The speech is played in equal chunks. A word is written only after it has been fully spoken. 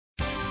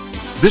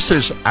This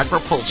is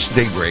AgriPulse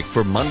Daybreak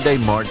for Monday,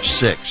 March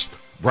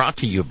 6th, brought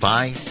to you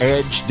by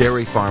Edge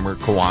Dairy Farmer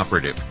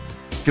Cooperative.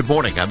 Good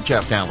morning, I'm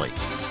Jeff Daly.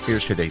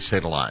 Here's today's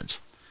headlines.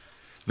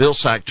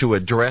 Vilsack to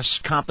address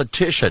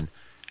competition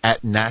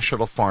at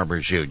National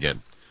Farmers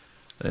Union.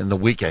 In the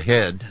week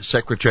ahead,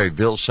 Secretary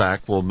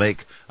Vilsack will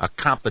make a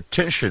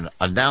competition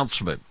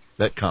announcement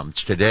that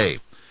comes today.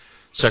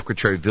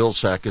 Secretary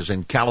Vilsack is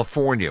in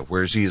California,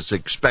 where he is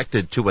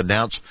expected to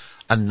announce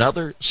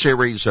another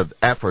series of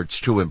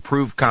efforts to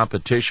improve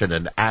competition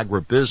in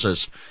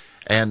agribusiness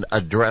and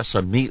address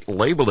a meat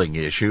labeling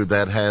issue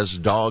that has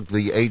dogged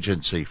the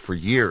agency for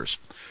years.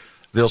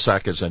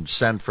 Vilsack is in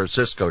San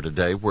Francisco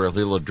today, where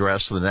he'll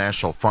address the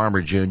National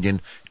Farmers Union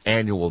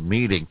annual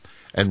meeting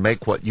and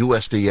make what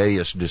USDA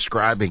is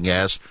describing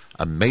as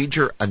a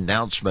major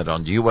announcement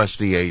on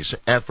USDA's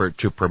effort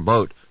to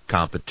promote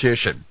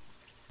competition.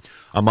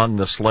 Among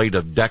the slate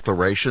of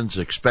declarations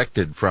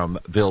expected from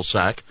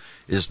Vilsack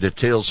is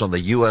details on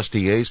the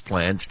USDA's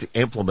plans to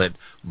implement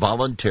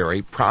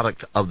voluntary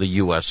Product of the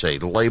USA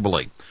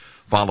labeling.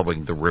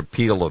 Following the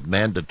repeal of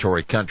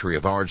mandatory country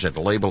of origin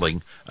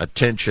labeling,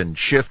 attention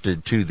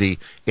shifted to the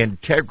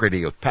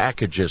integrity of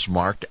packages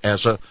marked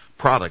as a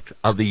product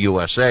of the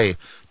USA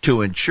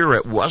to ensure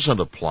it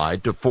wasn't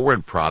applied to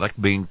foreign product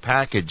being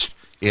packaged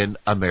in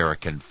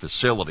American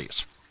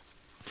facilities.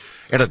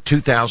 In a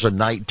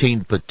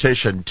 2019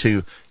 petition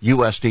to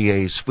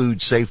USDA's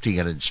Food Safety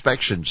and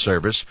Inspection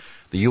Service,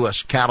 the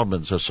U.S.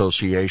 Cattlemen's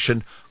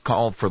Association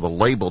called for the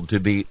label to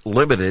be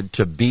limited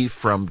to beef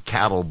from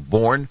cattle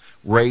born,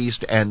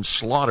 raised, and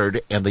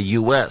slaughtered in the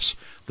U.S.,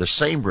 the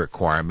same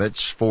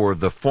requirements for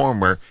the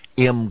former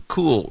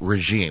MCOOL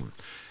regime.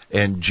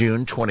 In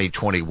June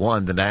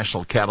 2021, the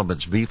National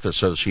Cattlemen's Beef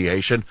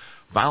Association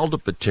filed a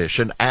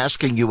petition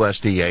asking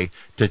USDA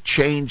to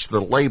change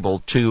the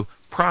label to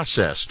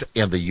processed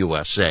in the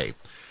USA.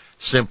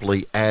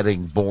 Simply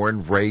adding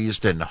born,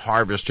 raised, and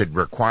harvested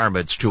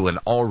requirements to an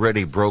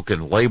already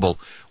broken label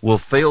will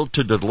fail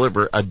to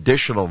deliver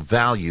additional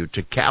value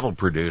to cattle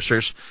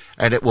producers,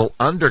 and it will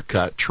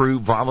undercut true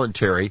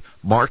voluntary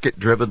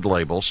market-driven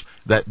labels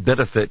that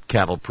benefit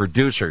cattle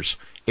producers.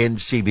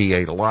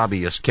 NCBA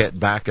lobbyist Kent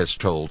Backus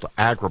told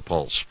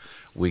AgriPulse,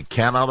 "We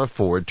cannot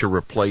afford to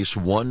replace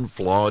one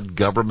flawed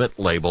government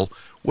label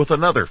with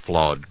another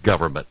flawed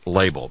government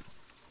label."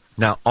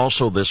 Now,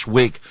 also this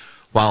week,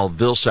 while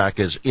Vilsack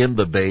is in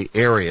the Bay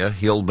Area,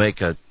 he'll make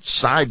a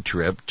side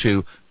trip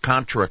to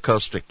Contra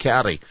Costa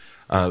County,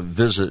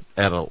 visit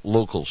at a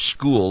local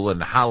school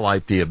and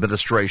highlight the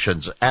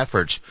administration's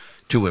efforts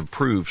to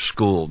improve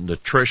school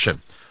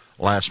nutrition.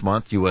 Last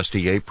month,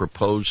 USDA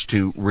proposed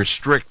to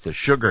restrict the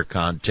sugar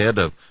content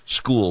of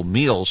school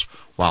meals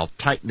while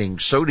tightening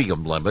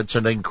sodium limits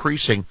and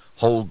increasing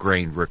whole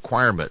grain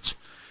requirements.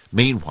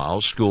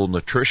 Meanwhile, school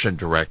nutrition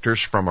directors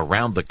from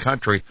around the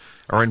country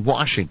are in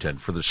Washington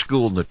for the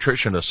School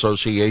Nutrition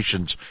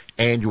Association's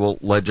annual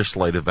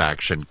Legislative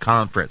Action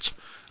Conference.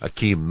 A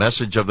key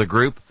message of the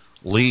group: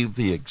 leave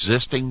the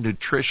existing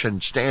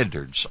nutrition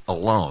standards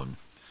alone.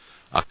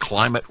 A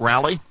climate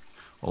rally?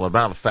 Well,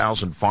 about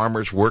 1,000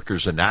 farmers,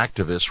 workers, and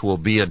activists will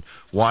be in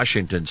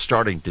Washington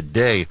starting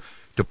today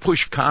to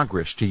push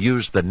Congress to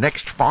use the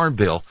next farm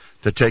bill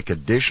to take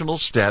additional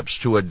steps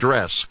to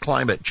address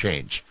climate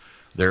change.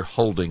 They're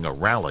holding a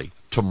rally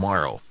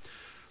tomorrow.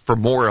 For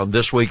more on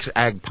this week's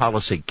Ag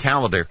Policy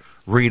Calendar,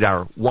 read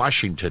our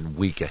Washington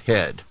Week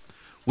Ahead.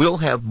 We'll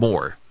have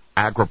more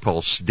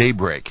AgriPulse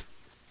Daybreak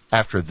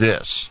after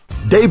this.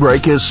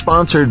 Daybreak is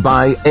sponsored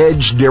by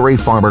Edge Dairy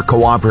Farmer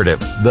Cooperative,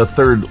 the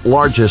third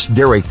largest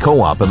dairy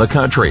co-op in the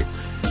country.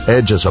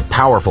 Edge is a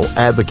powerful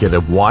advocate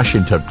of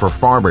Washington for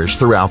farmers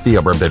throughout the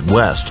upper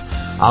Midwest.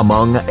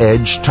 Among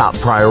Edge's top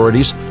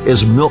priorities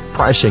is milk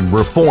pricing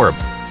reform.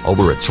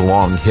 Over its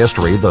long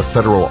history, the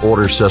federal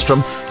order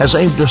system has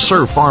aimed to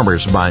serve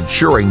farmers by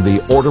ensuring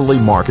the orderly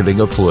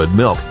marketing of fluid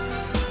milk.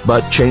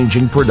 But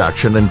changing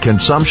production and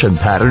consumption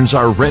patterns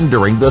are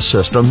rendering the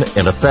system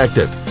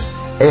ineffective.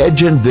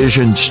 Edge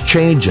envisions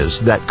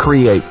changes that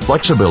create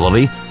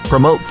flexibility,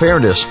 promote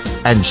fairness,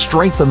 and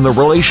strengthen the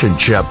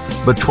relationship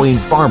between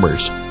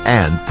farmers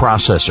and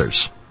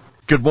processors.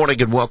 Good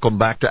morning and welcome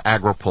back to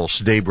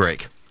AgriPulse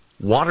Daybreak.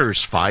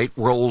 Water's fight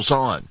rolls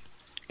on.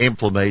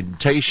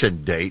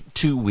 Implementation date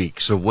 2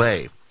 weeks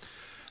away.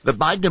 The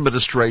Biden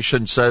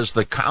administration says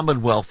the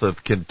Commonwealth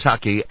of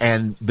Kentucky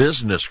and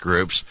business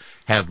groups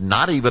have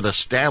not even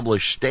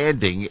established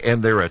standing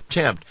in their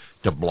attempt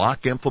to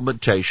block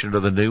implementation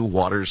of the new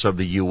Waters of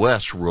the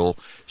U.S. rule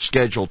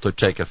scheduled to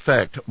take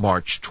effect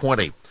March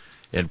 20.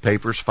 In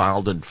papers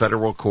filed in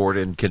federal court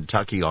in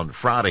Kentucky on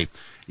Friday,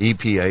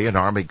 EPA and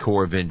Army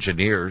Corps of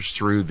Engineers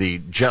through the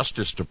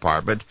Justice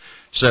Department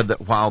said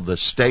that while the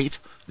state,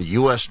 the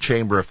U.S.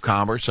 Chamber of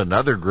Commerce, and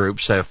other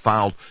groups have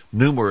filed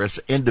numerous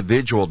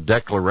individual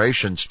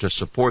declarations to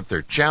support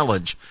their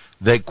challenge,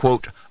 they,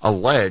 quote,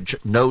 allege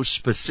no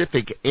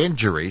specific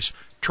injuries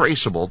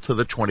traceable to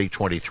the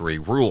 2023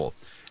 rule,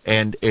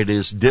 and it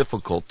is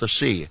difficult to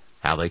see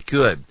how they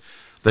could.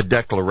 The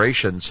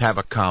declarations have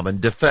a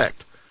common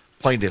defect.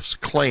 Plaintiffs'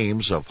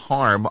 claims of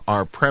harm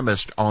are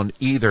premised on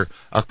either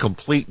a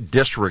complete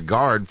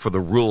disregard for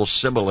the rule's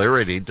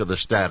similarity to the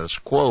status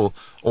quo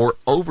or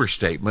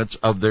overstatements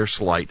of their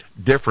slight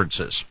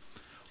differences.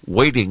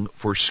 Waiting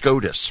for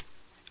SCOTUS.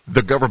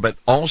 The government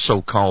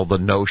also called the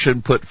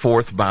notion put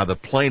forth by the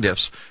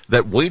plaintiffs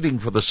that waiting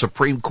for the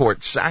Supreme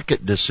Court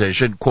Sackett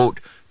decision, quote,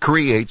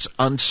 creates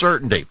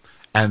uncertainty,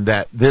 and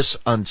that this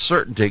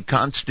uncertainty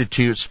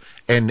constitutes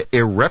an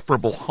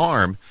irreparable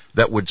harm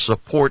that would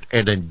support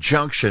an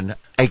injunction,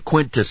 a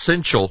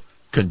quintessential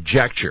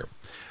conjecture.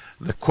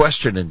 The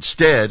question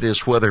instead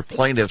is whether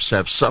plaintiffs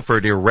have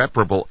suffered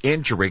irreparable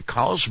injury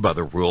caused by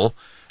the rule,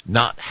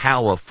 not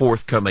how a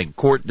forthcoming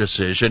court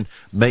decision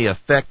may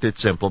affect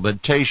its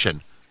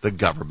implementation, the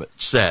government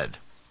said.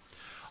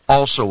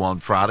 Also on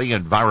Friday,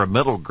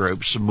 environmental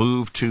groups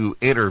moved to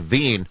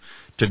intervene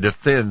to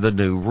defend the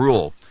new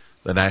rule.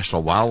 The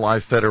National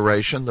Wildlife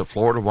Federation, the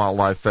Florida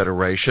Wildlife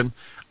Federation,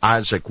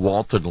 Isaac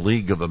Walton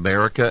League of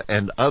America,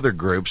 and other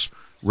groups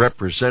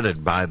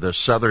represented by the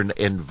Southern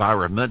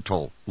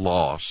Environmental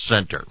Law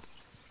Center.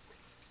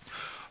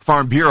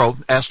 Farm Bureau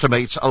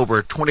estimates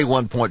over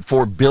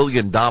 $21.4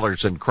 billion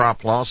in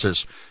crop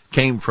losses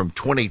came from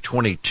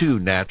 2022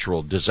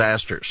 natural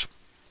disasters.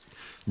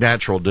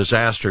 Natural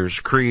disasters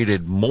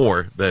created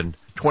more than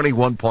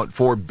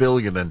 $21.4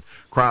 billion in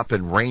crop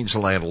and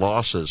rangeland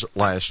losses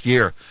last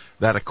year.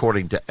 That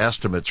according to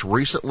estimates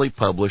recently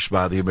published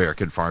by the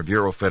American Farm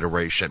Bureau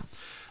Federation.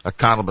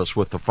 Economists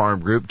with the Farm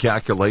Group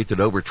calculate that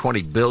over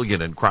 $20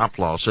 billion in crop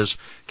losses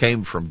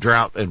came from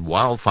drought and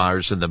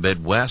wildfires in the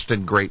Midwest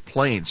and Great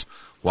Plains,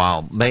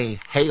 while May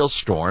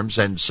hailstorms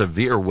and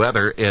severe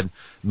weather in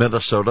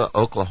Minnesota,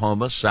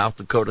 Oklahoma, South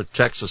Dakota,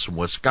 Texas, and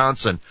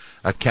Wisconsin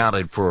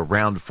accounted for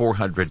around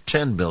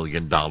 $410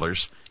 million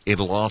in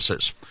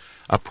losses.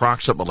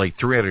 Approximately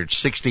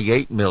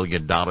 $368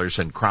 million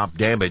in crop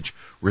damage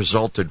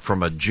resulted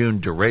from a June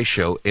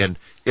derecho in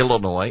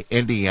Illinois,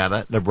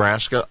 Indiana,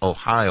 Nebraska,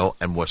 Ohio,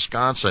 and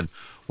Wisconsin,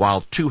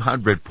 while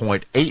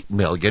 $200.8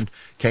 million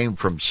came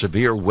from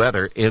severe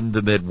weather in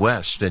the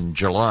Midwest in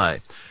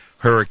July.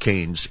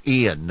 Hurricanes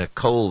Ian,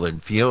 Nicole,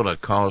 and Fiona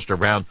caused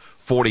around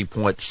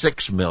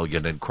 $40.6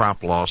 million in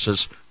crop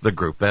losses, the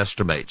group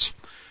estimates.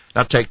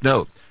 Now take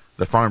note.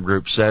 The Farm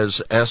Group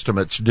says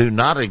estimates do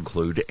not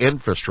include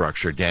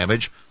infrastructure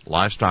damage,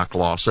 livestock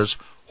losses,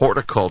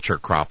 horticulture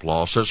crop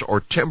losses,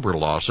 or timber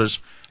losses,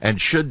 and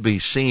should be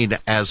seen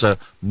as a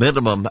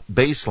minimum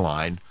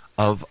baseline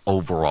of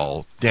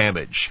overall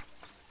damage.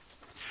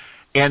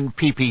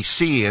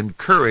 NPPC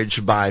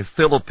encouraged by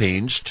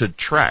Philippines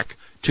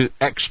to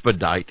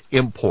expedite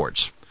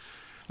imports.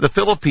 The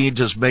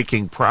Philippines is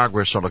making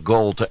progress on a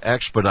goal to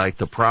expedite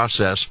the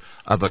process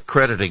of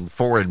accrediting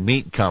foreign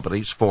meat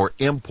companies for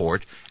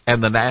import,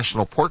 and the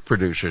National Pork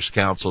Producers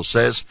Council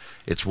says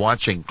it's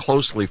watching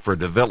closely for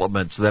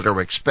developments that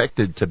are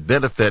expected to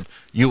benefit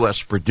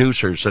U.S.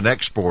 producers and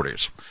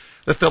exporters.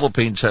 The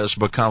Philippines has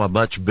become a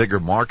much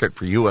bigger market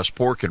for U.S.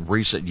 pork in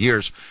recent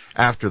years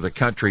after the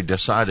country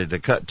decided to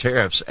cut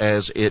tariffs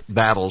as it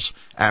battles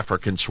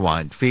African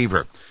swine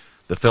fever.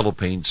 The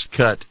Philippines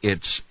cut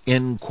its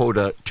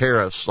in-quota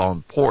tariffs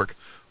on pork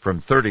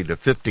from 30 to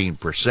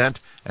 15%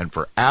 and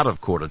for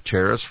out-of-quota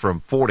tariffs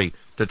from 40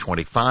 to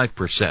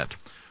 25%.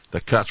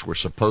 The cuts were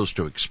supposed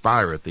to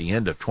expire at the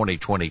end of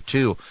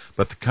 2022,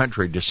 but the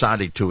country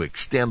decided to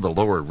extend the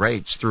lower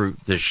rates through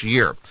this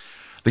year.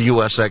 The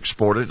U.S.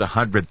 exported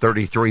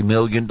 $133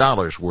 million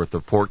worth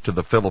of pork to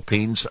the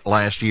Philippines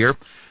last year.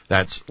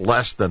 That's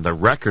less than the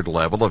record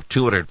level of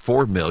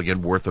 $204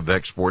 million worth of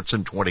exports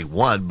in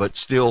 21, but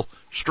still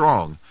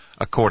strong,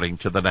 according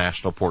to the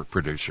National Pork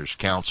Producers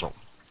Council.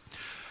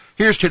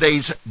 Here's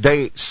today's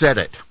They Said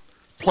It.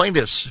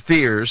 Plaintiffs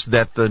fears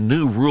that the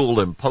new rule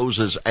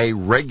imposes a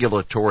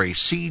regulatory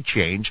sea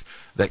change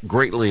that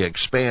greatly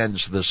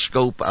expands the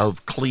scope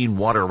of Clean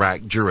Water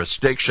Act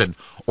jurisdiction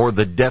or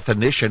the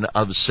definition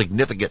of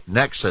significant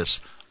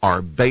nexus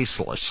are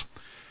baseless.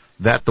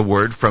 That the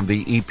word from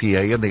the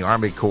EPA and the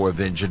Army Corps of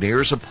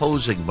Engineers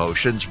opposing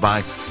motions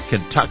by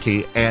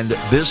Kentucky and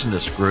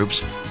business groups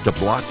to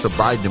block the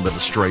Biden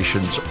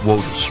administration's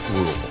WOTUS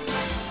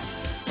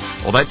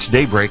rule. Well, that's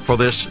Daybreak for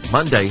this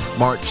Monday,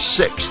 March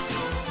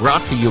 6th,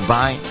 brought to you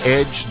by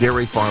Edge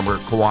Dairy Farmer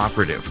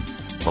Cooperative.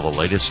 For the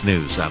latest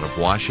news out of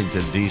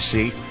Washington,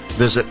 D.C.,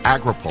 visit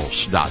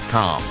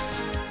agripulse.com.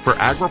 For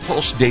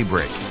AgriPulse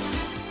Daybreak,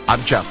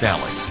 I'm Jeff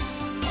Daly.